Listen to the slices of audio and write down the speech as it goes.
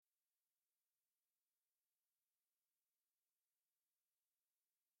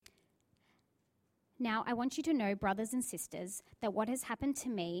Now, I want you to know, brothers and sisters, that what has happened to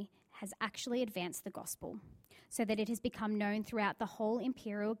me has actually advanced the gospel, so that it has become known throughout the whole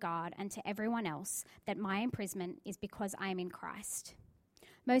imperial guard and to everyone else that my imprisonment is because I am in Christ.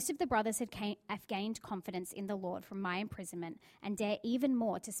 Most of the brothers have gained confidence in the Lord from my imprisonment and dare even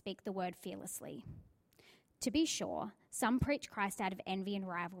more to speak the word fearlessly. To be sure, some preach Christ out of envy and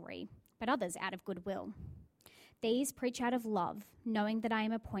rivalry, but others out of goodwill. These preach out of love, knowing that I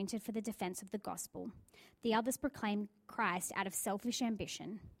am appointed for the defense of the gospel. The others proclaim Christ out of selfish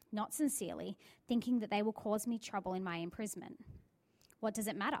ambition, not sincerely, thinking that they will cause me trouble in my imprisonment. What does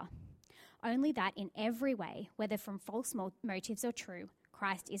it matter? Only that in every way, whether from false motives or true,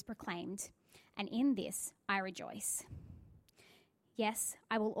 Christ is proclaimed, and in this I rejoice. Yes,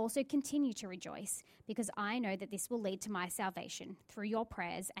 I will also continue to rejoice, because I know that this will lead to my salvation through your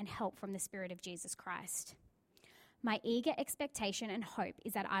prayers and help from the Spirit of Jesus Christ. My eager expectation and hope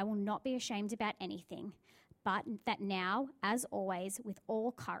is that I will not be ashamed about anything, but that now, as always, with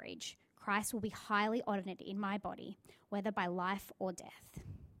all courage, Christ will be highly honoured in my body, whether by life or death.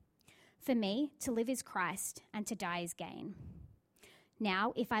 For me, to live is Christ, and to die is gain.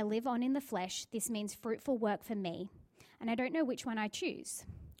 Now, if I live on in the flesh, this means fruitful work for me, and I don't know which one I choose.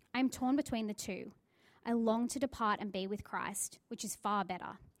 I am torn between the two. I long to depart and be with Christ, which is far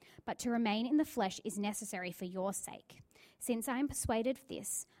better. But to remain in the flesh is necessary for your sake. Since I am persuaded of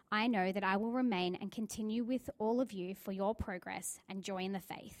this, I know that I will remain and continue with all of you for your progress and joy in the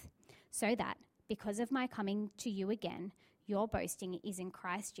faith, so that, because of my coming to you again, your boasting in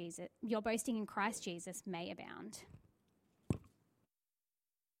Christ Jesus may abound.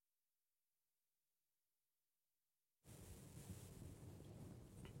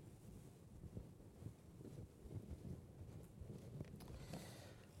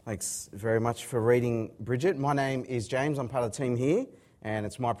 Thanks very much for reading, Bridget. My name is James. I'm part of the team here, and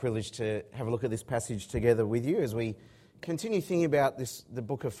it's my privilege to have a look at this passage together with you as we continue thinking about the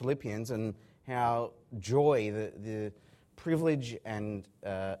book of Philippians and how joy, the privilege and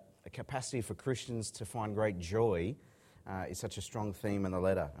a capacity for Christians to find great joy is such a strong theme in the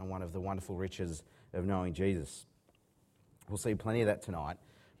letter and one of the wonderful riches of knowing Jesus. We'll see plenty of that tonight.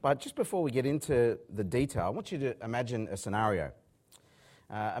 But just before we get into the detail, I want you to imagine a scenario.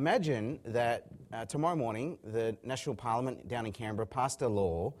 Imagine that tomorrow morning the National Parliament down in Canberra passed a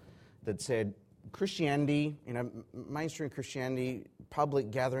law that said Christianity, mainstream Christianity,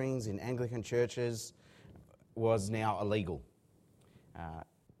 public gatherings in Anglican churches was now illegal.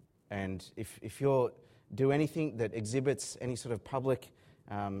 And if you do anything that exhibits any sort of public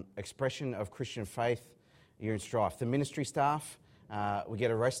expression of Christian faith, you're in strife. The ministry staff will get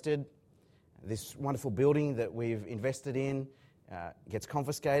arrested. This wonderful building that we've invested in gets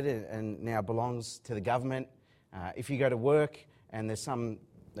confiscated and now belongs to the government. If you go to work and there's some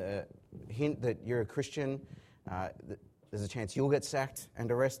hint that you're a Christian, there's a chance you'll get sacked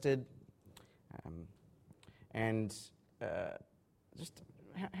and arrested. Just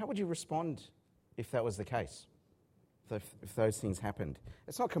how would you respond if that was the case, if those things happened?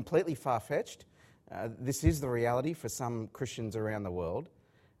 It's not completely far-fetched. This is the reality for some Christians around the world.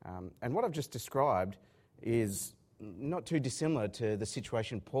 And what I've just described is not too dissimilar to the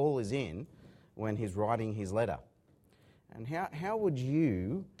situation Paul is in when he's writing his letter. And how would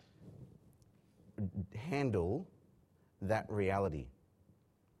you handle that reality?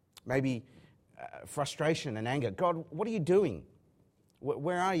 Maybe frustration and anger. God, what are you doing?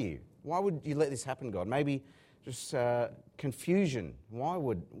 Where are you? Why would you let this happen, God? Maybe just confusion. Why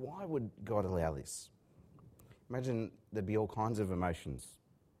would God allow this? Imagine there'd be all kinds of emotions.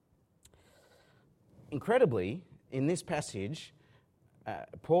 Incredibly, in this passage,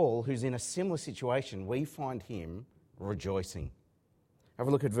 Paul, who's in a similar situation, we find him rejoicing. Have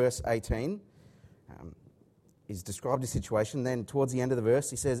a look at verse 18. He's described his situation. Then towards the end of the verse,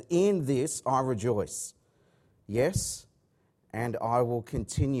 he says, "In this I rejoice. Yes, and I will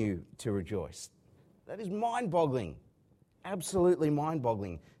continue to rejoice." That is mind-boggling, absolutely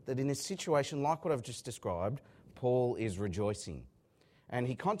mind-boggling, that in a situation like what I've just described, Paul is rejoicing. And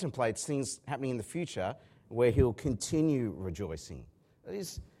he contemplates things happening in the future where he'll continue rejoicing. That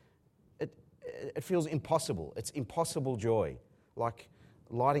is, it feels impossible. It's impossible joy, like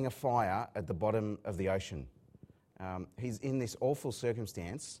lighting a fire at the bottom of the ocean. He's in this awful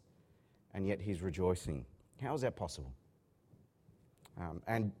circumstance, and yet he's rejoicing. How is that possible?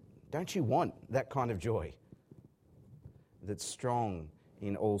 And don't you want that kind of joy that's strong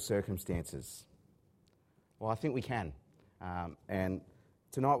in all circumstances? Well, I think we can. And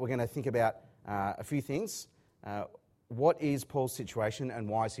tonight we're going to think about a few things. What is Paul's situation and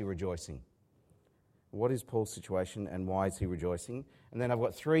why is he rejoicing? What is Paul's situation and why is he rejoicing? And then I've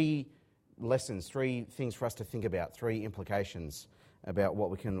got three lessons, 3 things for us to think about, 3 implications about what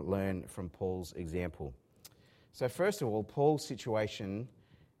we can learn from Paul's example. So first of all, Paul's situation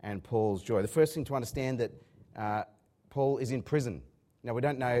and Paul's joy. The first thing to understand that Paul is in prison. Now, we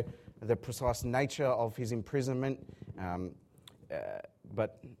don't know the precise nature of his imprisonment,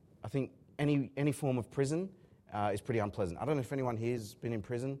 but I think any form of prison is pretty unpleasant. I don't know if anyone here has been in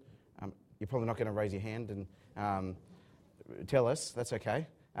prison. You're probably not going to raise your hand and tell us. That's okay.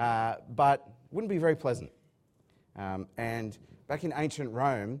 But wouldn't be very pleasant. And back in ancient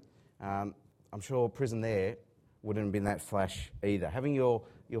Rome, I'm sure prison there wouldn't have been that flash either. Having your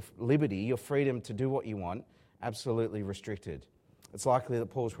liberty, your freedom to do what you want, absolutely restricted. It's likely that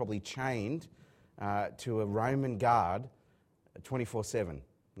Paul was probably chained to a Roman guard 24/7.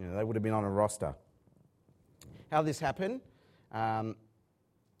 They would have been on a roster. How did this happen?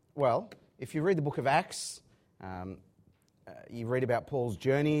 Well, if you read the book of Acts, you read about Paul's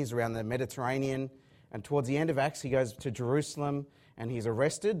journeys around the Mediterranean, and towards the end of Acts, he goes to Jerusalem and he's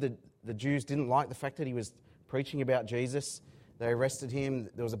arrested. The Jews didn't like the fact that he was preaching about Jesus. They arrested him.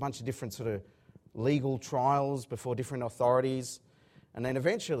 There was a bunch of different sort of legal trials before different authorities. And then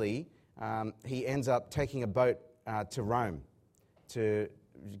eventually, he ends up taking a boat to Rome to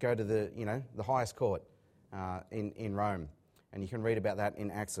go to the highest court in Rome. And you can read about that in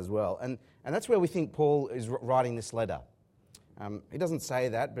Acts as well. And that's where we think Paul is writing this letter. He doesn't say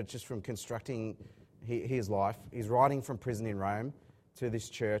that, but just from constructing his life, he's writing from prison in Rome to this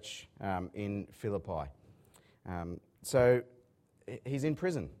church in Philippi. So he's in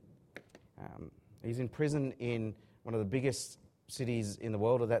prison. He's in prison in one of the biggest cities in the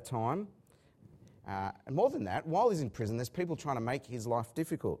world at that time. And more than that, while he's in prison, there's people trying to make his life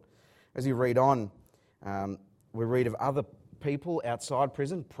difficult. As you read on, we read of other people outside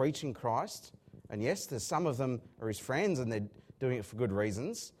prison preaching Christ. And yes, there's some of them are his friends and they're doing it for good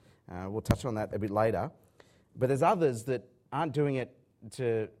reasons. We'll touch on that a bit later. But there's others that aren't doing it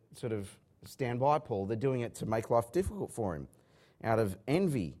to sort of stand by Paul. They're doing it to make life difficult for him out of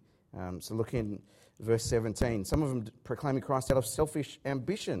envy. So look in verse 17. Some of them proclaiming Christ out of selfish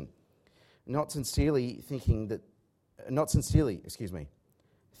ambition, not sincerely thinking that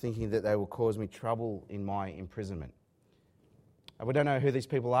they will cause me trouble in my imprisonment. We don't know who these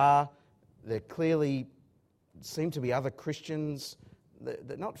people are. They clearly seem to be other Christians.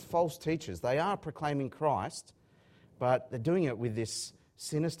 They're not false teachers. They are proclaiming Christ, but they're doing it with this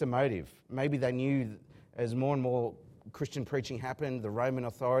sinister motive. Maybe they knew as more and more Christian preaching happened, the Roman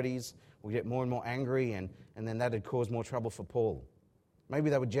authorities would get more and more angry, and then that would cause more trouble for Paul. Maybe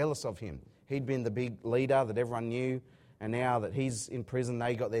they were jealous of him. He'd been the big leader that everyone knew, and now that he's in prison,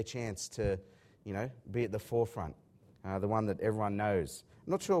 they got their chance to, be at the forefront, the one that everyone knows.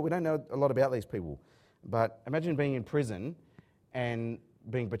 I'm not sure, we don't know a lot about these people, but imagine being in prison and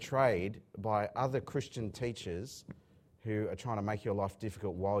being betrayed by other Christian teachers who are trying to make your life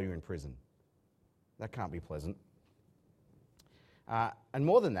difficult while you're in prison. That can't be pleasant. And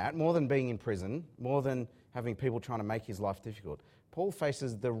more than that, more than being in prison, more than having people trying to make his life difficult, Paul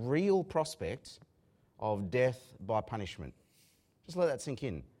faces the real prospect of death by punishment. Just let that sink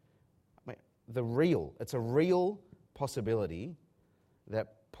in. It's a real possibility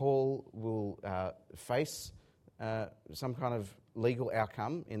that Paul will face some kind of legal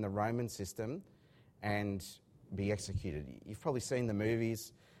outcome in the Roman system and be executed. You've probably seen the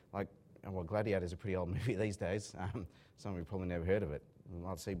movies, Gladiator is a pretty old movie these days. Some of you probably never heard of it.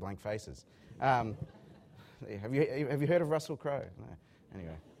 I'll see blank faces. Have you heard of Russell Crowe? No.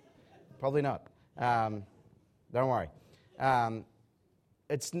 Anyway, probably not. Don't worry.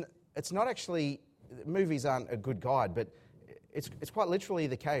 It's not actually, movies aren't a good guide, but it's quite literally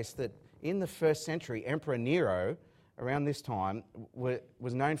the case that in the first century, Emperor Nero, around this time,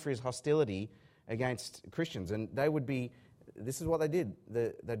 was known for his hostility against Christians. And this is what they did.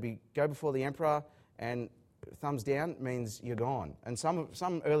 They'd go before the emperor, and thumbs down means you're gone. And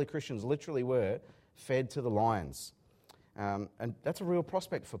some early Christians literally were fed to the lions. And that's a real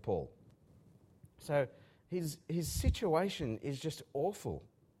prospect for Paul. So his situation is just awful.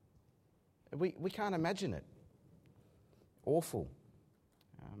 We can't imagine it. Awful.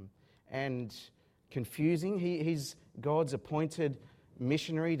 And confusing. He's God's appointed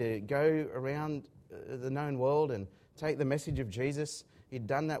missionary to go around the known world and take the message of Jesus. He'd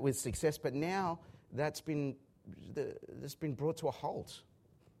done that with success, but now that's been brought to a halt.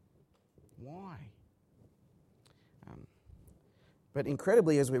 Why? But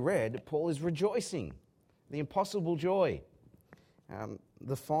incredibly, as we read, Paul is rejoicing. The impossible joy.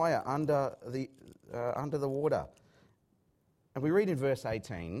 The fire under the water. And we read in verse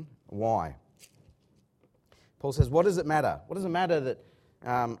 18 why. Paul says, what does it matter? What does it matter that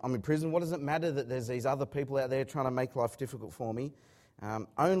I'm in prison. What does it matter that there's these other people out there trying to make life difficult for me?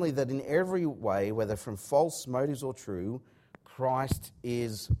 Only that in every way, whether from false motives or true, Christ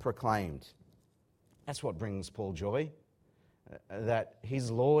is proclaimed. That's what brings Paul joy, that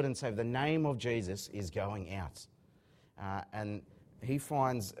his Lord and Savior, the name of Jesus, is going out. And he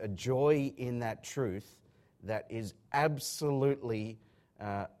finds a joy in that truth that is absolutely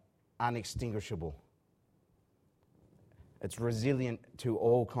unextinguishable. It's resilient to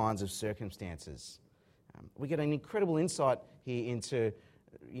all kinds of circumstances. We get an incredible insight here into,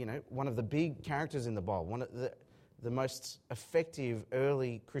 one of the big characters in the Bible, one of the most effective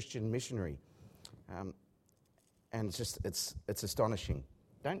early Christian missionary. And it's astonishing.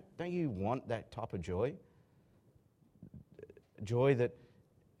 Don't you want that type of joy? Joy that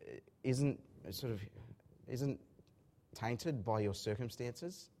isn't tainted by your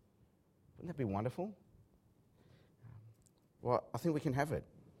circumstances? Wouldn't that be wonderful? Well, I think we can have it.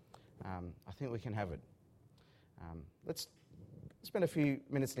 Let's spend a few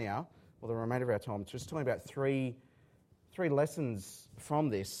minutes now, or the remainder of our time, just talking about three lessons from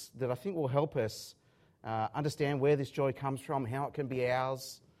this that I think will help us understand where this joy comes from, how it can be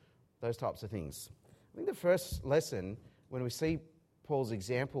ours, those types of things. I think the first lesson, when we see Paul's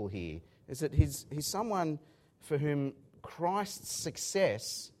example here, is that he's someone for whom Christ's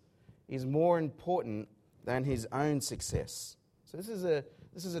success is more important than his own success. So this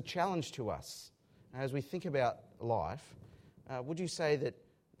is a challenge to us as we think about life. Would you say that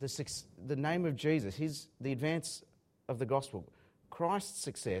the name of Jesus, the advance of the gospel, Christ's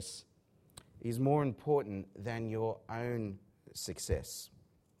success is more important than your own success?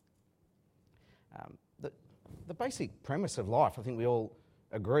 The basic premise of life, I think we all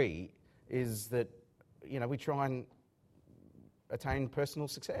agree, is that we try and attain personal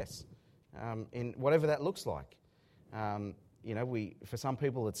success in whatever that looks like. For some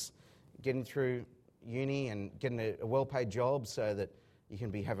people it's getting through uni and getting a well-paid job so that you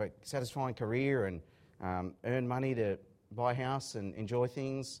can have a satisfying career and earn money to buy a house and enjoy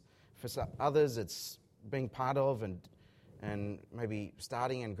things. For some others, it's being part of and maybe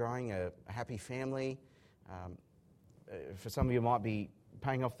starting and growing a happy family. For some of you, it might be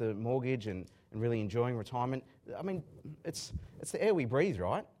paying off the mortgage and really enjoying retirement. I mean, it's the air we breathe,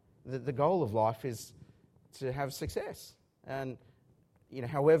 right? The goal of life is to have success. And,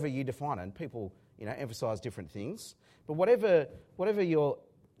 however you define it, and people, emphasise different things. But whatever your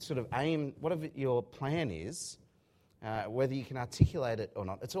sort of aim, whatever your plan is, whether you can articulate it or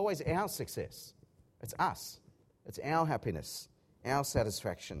not, it's always our success. It's us. It's our happiness, our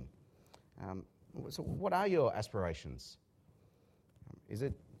satisfaction. So what are your aspirations? Is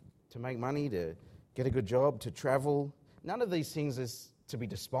it to make money, to get a good job, to travel? None of these things is to be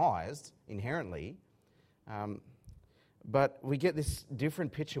despised inherently. But we get this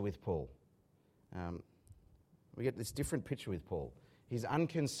different picture with Paul. He's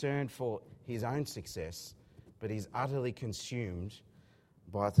unconcerned for his own success, but he's utterly consumed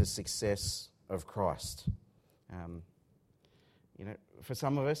by the success of Christ. For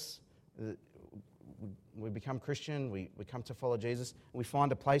some of us, we become Christian, we come to follow Jesus, we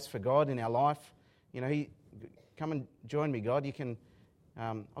find a place for God in our life. Come and join me, God. You can,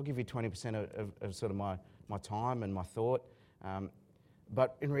 I'll give you 20% of sort of my time and my thought.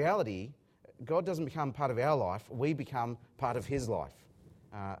 But in reality, God doesn't become part of our life. We become part of his life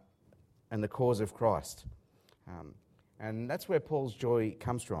and the cause of Christ. And that's where Paul's joy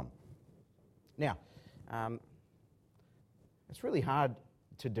comes from. Now, it's really hard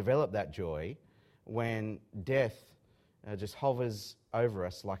to develop that joy when death just hovers over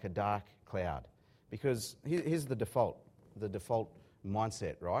us like a dark cloud. Because here's the default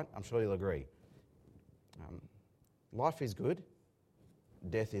mindset, right? I'm sure you'll agree. Life is good,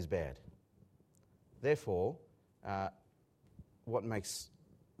 death is bad. Therefore, what makes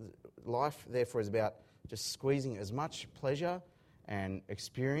life, therefore, is about just squeezing as much pleasure and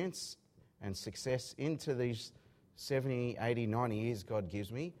experience and success into these 70, 80, 90 years God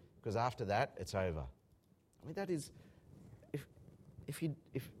gives me, because after that, it's over. I mean, that is, if you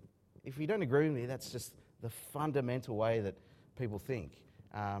don't agree with me, that's just the fundamental way that people think.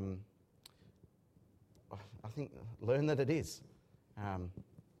 I think, learn that it is.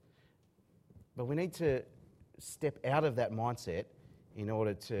 But we need to step out of that mindset in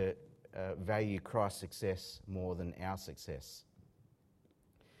order to value Christ's success more than our success.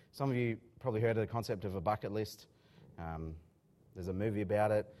 Some of you probably heard of the concept of a bucket list. There's a movie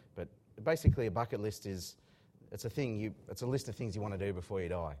about it, but basically a bucket list it's a list of things you want to do before you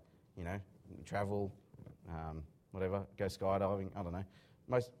die. Travel, whatever, go skydiving, I don't know.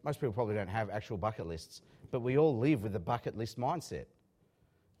 Most people probably don't have actual bucket lists, but we all live with a bucket list mindset.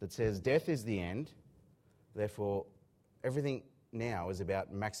 that says death is the end, therefore everything now is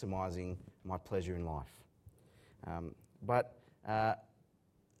about maximising my pleasure in life. But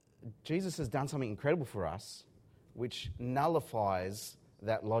Jesus has done something incredible for us, which nullifies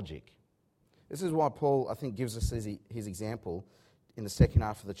that logic. This is why Paul, I think, gives us his example in the second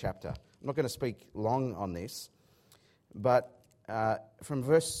half of the chapter. I'm not going to speak long on this, but from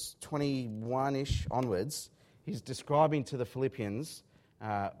verse 21-ish onwards, he's describing to the Philippians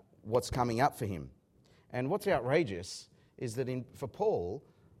what's coming up for him. And what's outrageous is that for Paul,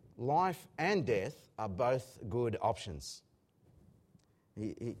 life and death are both good options.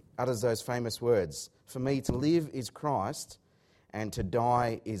 He utters those famous words, "For me to live is Christ, and to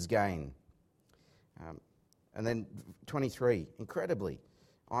die is gain." And then 23, incredibly,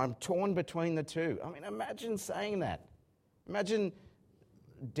 "I'm torn between the two." I mean, imagine saying that. Imagine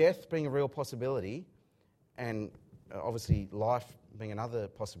death being a real possibility, and obviously life being another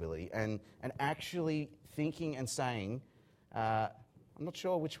possibility, and actually thinking and saying, I'm not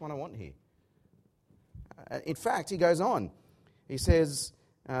sure which one I want here. In fact, he goes on. He says,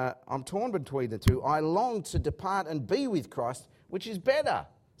 I'm torn between the two. I long to depart and be with Christ, which is better.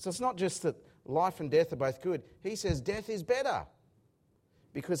 So it's not just that life and death are both good. He says death is better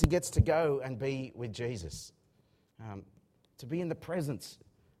because he gets to go and be with Jesus, to be in the presence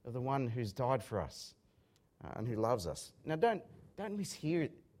of the one who's died for us and who loves us. Now, don't mishear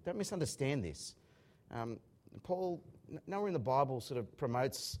it. Don't misunderstand this. Paul, nowhere in the Bible sort of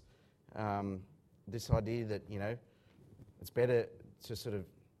promotes this idea that, it's better to sort of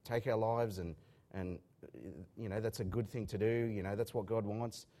take our lives and that's a good thing to do. That's what God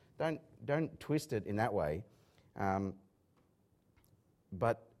wants. Don't twist it in that way.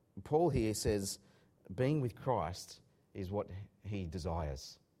 But Paul here says being with Christ is what he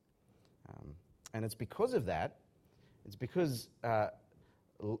desires. And it's because of that, it's because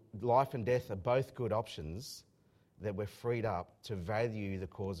life and death are both good options that we're freed up to value the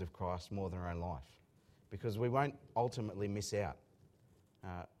cause of Christ more than our own life. Because we won't ultimately miss out.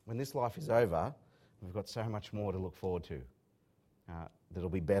 When this life is over, we've got so much more to look forward to that'll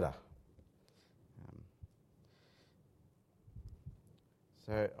be better.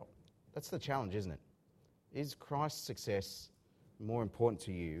 So that's the challenge, isn't it? Is Christ's success more important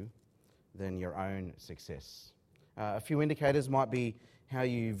to you than your own success? A few indicators might be how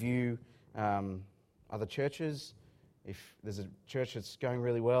you view other churches. If there's a church that's going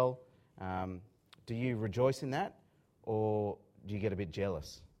really well, do you rejoice in that, or do you get a bit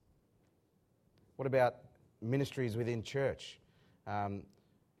jealous? What about ministries within church?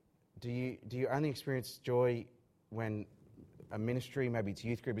 Do you only experience joy when a ministry, maybe it's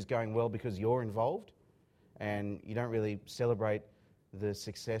youth group, is going well because you're involved, and you don't really celebrate the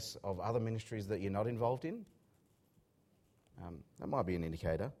success of other ministries that you're not involved in? That might be an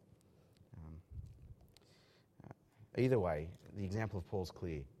indicator. Either way, the example of Paul's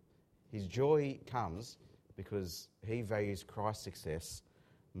clear. His joy comes because he values Christ's success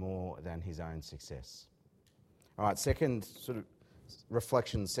more than his own success. All right, second sort of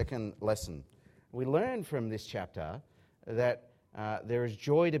reflection, second lesson. We learn from this chapter that there is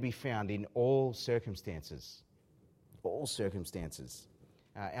joy to be found in all circumstances. All circumstances.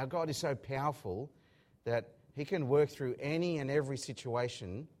 Our God is so powerful that he can work through any and every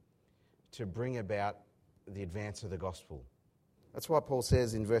situation to bring about the advance of the gospel. That's why Paul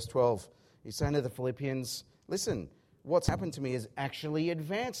says in verse 12, he's saying to the Philippians, listen, what's happened to me has actually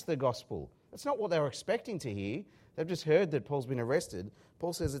advanced the gospel. That's not what they were expecting to hear. They've just heard that Paul's been arrested.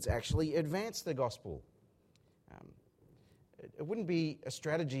 Paul says it's actually advanced the gospel. It wouldn't be a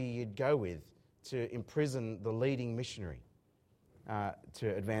strategy you'd go with to imprison the leading missionary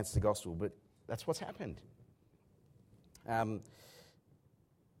to advance the gospel, but that's what's happened.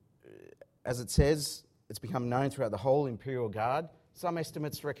 As it says, it's become known throughout the whole imperial guard. Some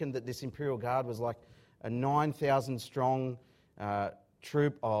estimates reckon that this imperial guard was like a 9,000 strong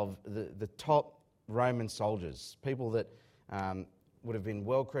troop of the top Roman soldiers, people that would have been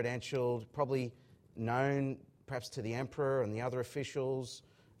well credentialed, probably known perhaps to the emperor and the other officials,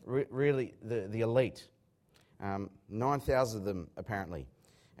 really the elite. 9,000 of them apparently.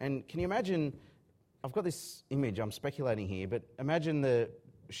 And can you imagine, I've got this image, I'm speculating here, but imagine the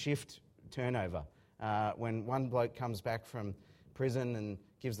shift turnover. When one bloke comes back from prison and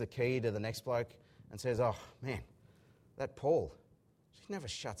gives the key to the next bloke and says, oh man, that Paul, he never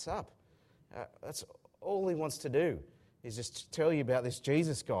shuts up. That's all he wants to do is just tell you about this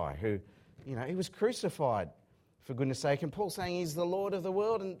Jesus guy who, he was crucified for goodness sake, and Paul's saying he's the Lord of the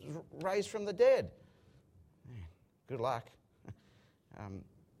world and raised from the dead. Man, good luck.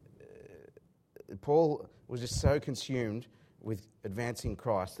 Paul was just so consumed with advancing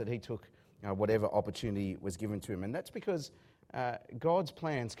Christ that he took whatever opportunity was given to him. And that's because God's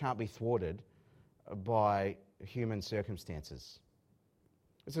plans can't be thwarted by human circumstances.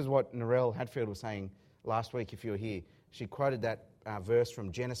 This is what Narelle Hadfield was saying last week, if you were here. She quoted that verse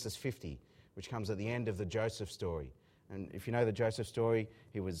from Genesis 50, which comes at the end of the Joseph story. And if you know the Joseph story,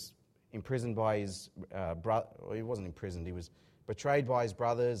 he was imprisoned by his brother. Well, he wasn't imprisoned, he was betrayed by his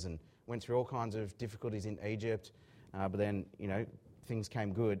brothers and went through all kinds of difficulties in Egypt. But then, things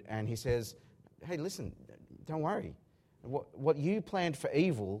came good. And he says, hey, listen, don't worry. What you planned for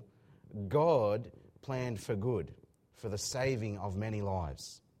evil, God planned for good, for the saving of many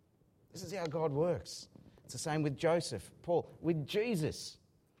lives. This is how God works. It's the same with Joseph, Paul, with Jesus,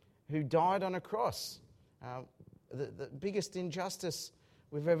 who died on a cross. The biggest injustice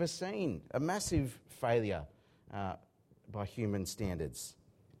we've ever seen, a massive failure by human standards.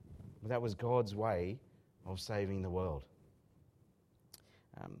 But that was God's way of saving the world.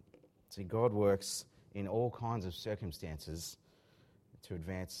 See, God works in all kinds of circumstances to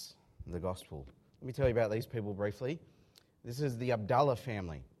advance the gospel. Let me tell you about these people briefly. This is the Abdullah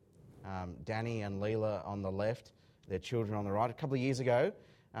family. Danny and Leela on the left, their children on the right. A couple of years ago,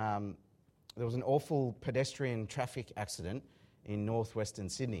 there was an awful pedestrian traffic accident in northwestern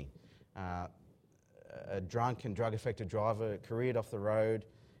Sydney. A drunk and drug-affected driver careered off the road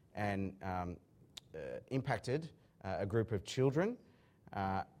and impacted a group of children,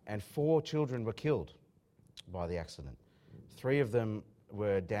 and 4 children were killed by the accident. 3 of them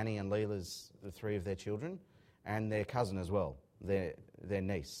were Danny and Leela's, the 3 of their children, and their cousin as well, their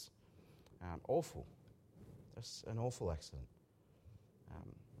niece. Awful. That's an awful accident.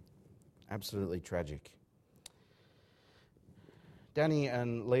 Absolutely tragic. Danny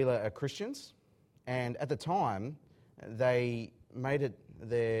and Leela are Christians, and at the time, they made it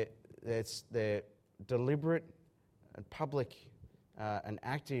their deliberate and public and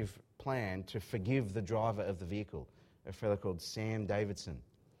active plan to forgive the driver of the vehicle, a fellow called Sam Davidson.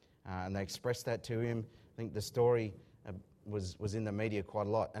 And they expressed that to him. I think the story was in the media quite a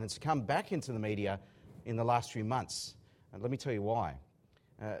lot. And it's come back into the media in the last few months. And let me tell you why.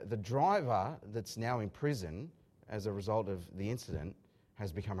 The driver that's now in prison as a result of the incident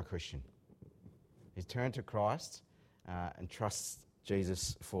has become a Christian. He's turned to Christ and trusts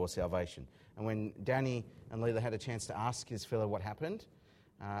Jesus for salvation. And when Danny and Leela had a chance to ask his fellow what happened,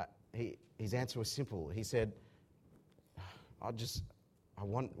 his answer was simple. He said, I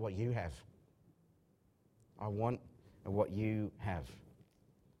want what you have. I want what you have.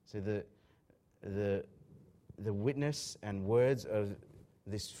 So the witness and words of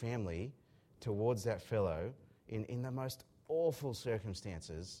this family towards that fellow in the most awful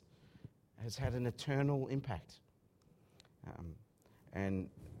circumstances has had an eternal impact. And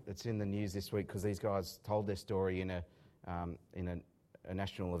it's in the news this week because these guys told their story in a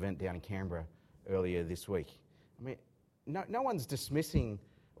national event down in Canberra earlier this week. I mean, no one's dismissing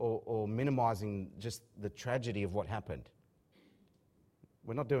or minimising just the tragedy of what happened.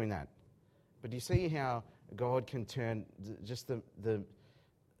 We're not doing that. But do you see how God can turn just the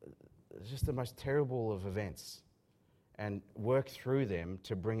most terrible of events and work through them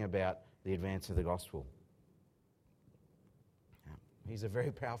to bring about the advance of the gospel? He's a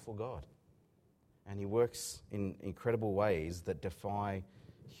very powerful God, and he works in incredible ways that defy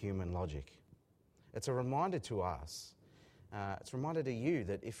human logic. It's a reminder to us, it's a reminder to you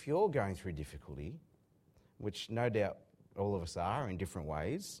that if you're going through difficulty, which no doubt all of us are in different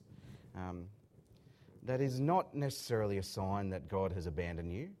ways, that is not necessarily a sign that God has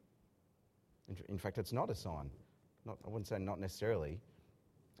abandoned you. In fact, it's not a sign. I wouldn't say not necessarily.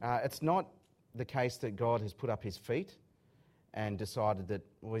 It's not the case that God has put up his feet and decided that,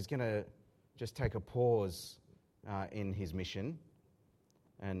 well, he's going to just take a pause in his mission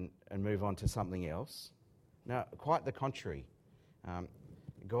and move on to something else. No, quite the contrary.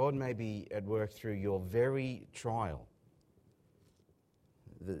 God may be at work through your very trial,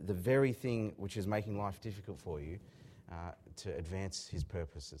 the very thing which is making life difficult for you, to advance his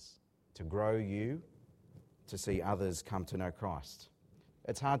purposes, to grow you, to see others come to know Christ.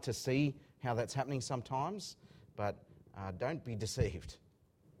 It's hard to see how that's happening sometimes, but don't be deceived.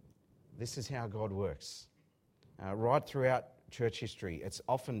 This is how God works. Right throughout church history, it's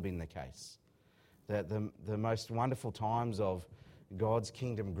often been the case that the most wonderful times of God's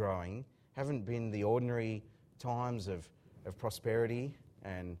kingdom growing haven't been the ordinary times of prosperity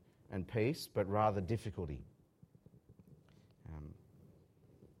and peace, but rather difficulty.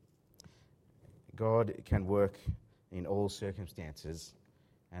 God can work in all circumstances,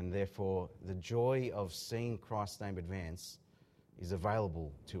 and therefore the joy of seeing Christ's name advance is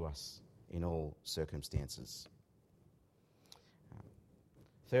available to us in all circumstances.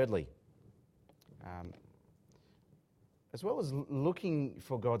 Thirdly, as well as looking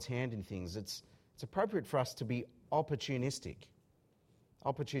for God's hand in things, it's appropriate for us to be opportunistic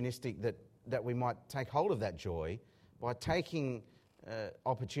that we might take hold of that joy by taking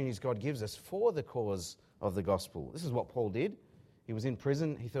opportunities God gives us for the cause of the gospel. This is what Paul did. He was in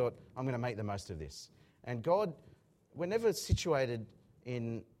prison. He thought, I'm going to make the most of this. And God, we're never situated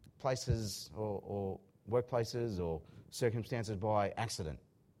in places or workplaces or circumstances by accident.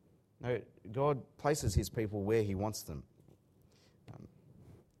 No, God places his people where he wants them.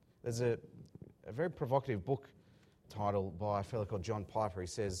 There's a very provocative book title by a fellow called John Piper. He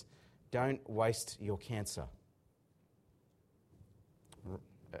says, "Don't waste your cancer."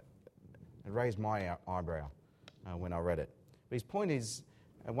 It raised my eyebrow when I read it. But his point is,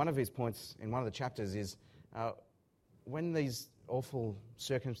 one of his points in one of the chapters is, when these awful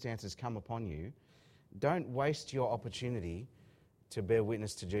circumstances come upon you, don't waste your opportunity to bear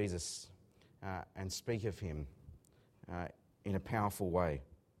witness to Jesus and speak of him in a powerful way.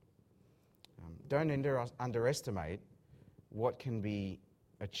 Don't underestimate what can be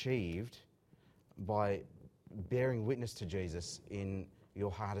achieved by bearing witness to Jesus in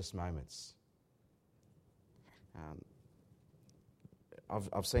your hardest moments.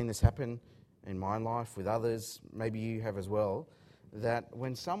 I've seen this happen in my own life with others, maybe you have as well, that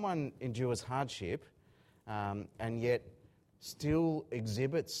when someone endures hardship and yet still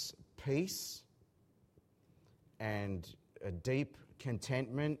exhibits peace and a deep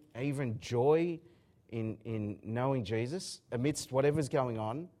contentment, even joy in knowing Jesus amidst whatever's going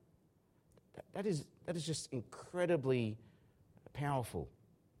on, that is just incredibly powerful.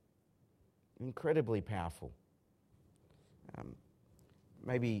 Incredibly powerful.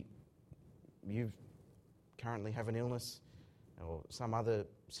 Maybe you currently have an illness or some other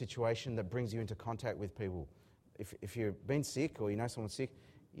situation that brings you into contact with people. If you've been sick or you know someone's sick,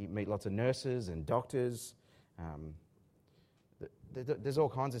 you meet lots of nurses and doctors. There's all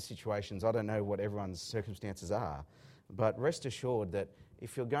kinds of situations. I don't know what everyone's circumstances are, but rest assured that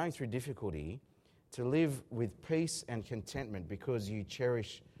if you're going through difficulty, to live with peace and contentment because you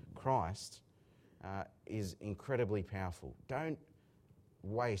cherish Christ is incredibly powerful. Don't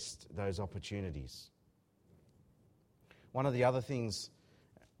waste those opportunities. One of the other things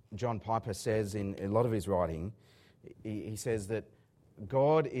John Piper says in a lot of his writing, he says that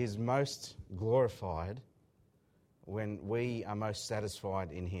God is most glorified when we are most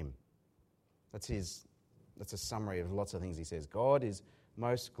satisfied in him. That's a summary of lots of things he says. God is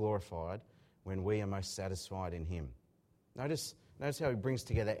most glorified when we are most satisfied in him. Notice how he brings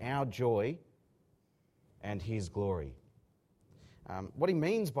together our joy and his glory. What he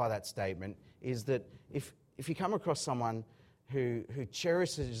means by that statement is that if you come across someone who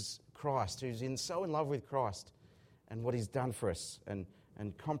cherishes Christ, who's so in love with Christ and what he's done for us and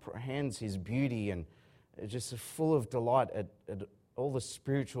comprehends his beauty and just full of delight at all the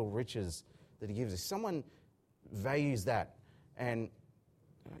spiritual riches that he gives us, someone values that and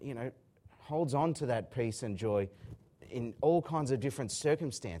holds on to that peace and joy in all kinds of different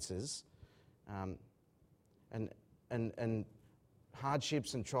circumstances, and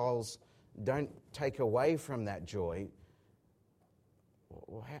hardships and trials don't take away from that joy.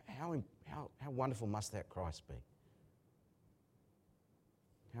 Well, how wonderful must that Christ be?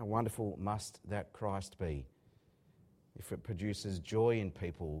 How wonderful must that Christ be if it produces joy in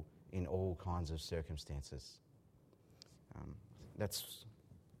people in all kinds of circumstances? That's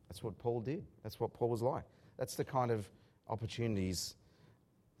what Paul did. That's what Paul was like. That's the kind of opportunities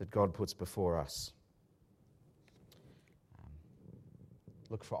that God puts before us.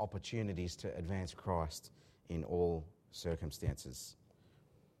 Look for opportunities to advance Christ in all circumstances.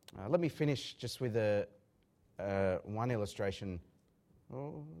 Let me finish just with one illustration. I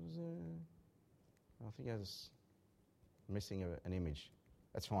think I was missing an image.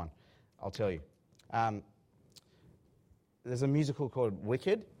 That's fine. I'll tell you. There's a musical called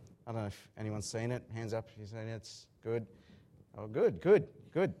Wicked. I don't know if anyone's seen it. Hands up if you've seen it. It's good. Oh, good.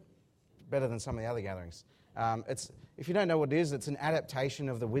 Better than some of the other gatherings. If you don't know what it is, it's an adaptation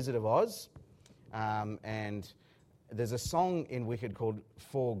of The Wizard of Oz. And there's a song in Wicked called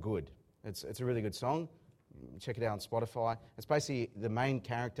For Good. It's a really good song. Check it out on Spotify. It's basically the main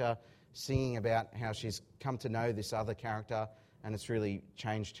character singing about how she's come to know this other character and it's really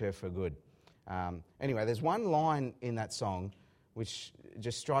changed her for good. Anyway, there's one line in that song which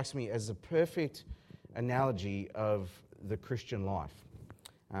just strikes me as a perfect analogy of the Christian life.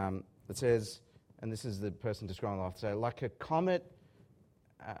 It says, and this is the person describing life, so like a comet,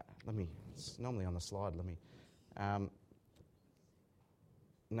 it's normally on the slide,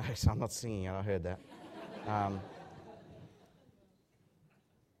 no, so I'm not singing it, I heard that.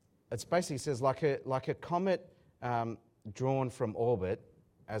 It basically says like a comet drawn from orbit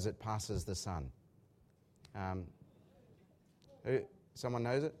as it passes the sun. Someone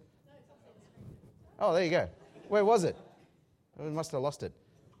knows it? Oh, there you go. Where was it? We must have lost it.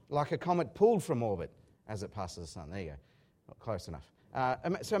 Like a comet pulled from orbit as it passes the sun. There you go. Not close enough.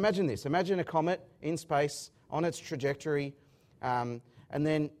 So imagine this. Imagine a comet in space on its trajectory, and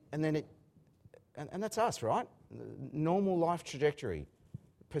that's us, right? Normal life trajectory.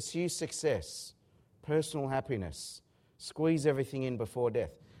 Pursue success, personal happiness, squeeze everything in before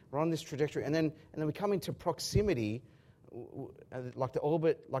death. We're on this trajectory, and then we come into proximity, like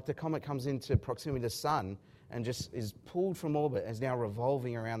the comet comes into proximity to the sun and just is pulled from orbit, and is now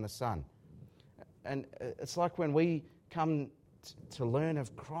revolving around the sun. And it's like when we come to learn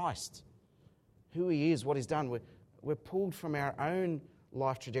of Christ, who He is, what He's done. We're pulled from our own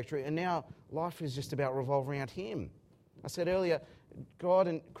life trajectory, and now life is just about revolving around Him. I said earlier, God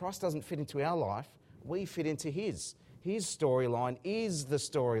and Christ doesn't fit into our life. We fit into His. His storyline is the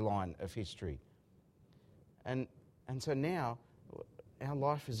storyline of history. And so now our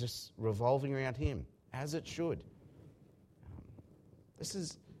life is just revolving around Him, as it should. This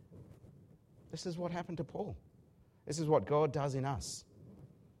is what happened to Paul. This is what God does in us.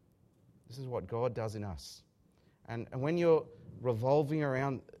 This is what God does in us. And when you're revolving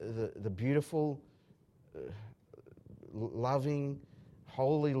around the beautiful, loving,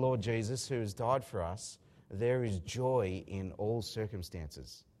 holy Lord Jesus who has died for us, there is joy in all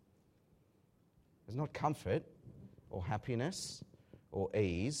circumstances. There's not comfort or happiness or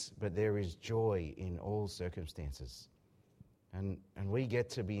ease, but there is joy in all circumstances. And we get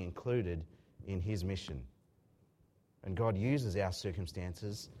to be included in His mission. And God uses our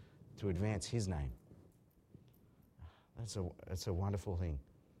circumstances to advance His name. That's a wonderful thing.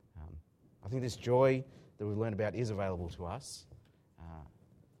 I think this joy that we've learned about is available to us.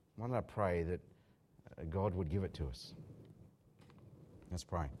 Why don't I pray that God would give it to us? Let's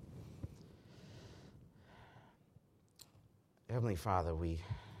pray. Heavenly Father, we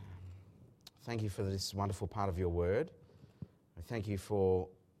thank You for this wonderful part of Your word. I thank You for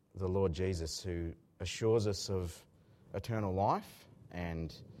the Lord Jesus who assures us of eternal life,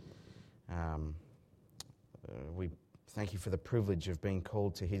 and we thank You for the privilege of being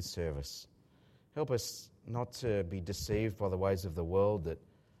called to His service. Help us not to be deceived by the ways of the world that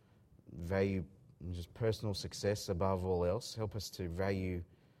value just personal success above all else. Help us to value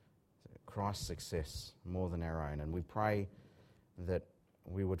Christ's success more than our own. And we pray that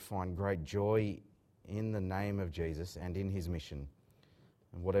we would find great joy in the name of Jesus and in His mission,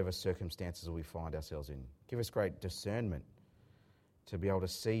 and whatever circumstances we find ourselves in. Give us great discernment to be able to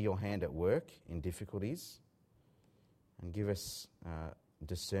see Your hand at work in difficulties, and give us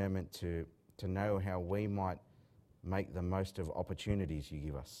discernment to know how we might make the most of opportunities You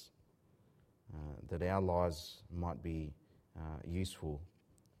give us, that our lives might be useful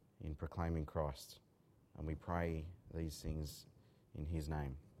in proclaiming Christ. And we pray these things in His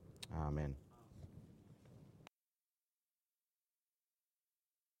name. Amen.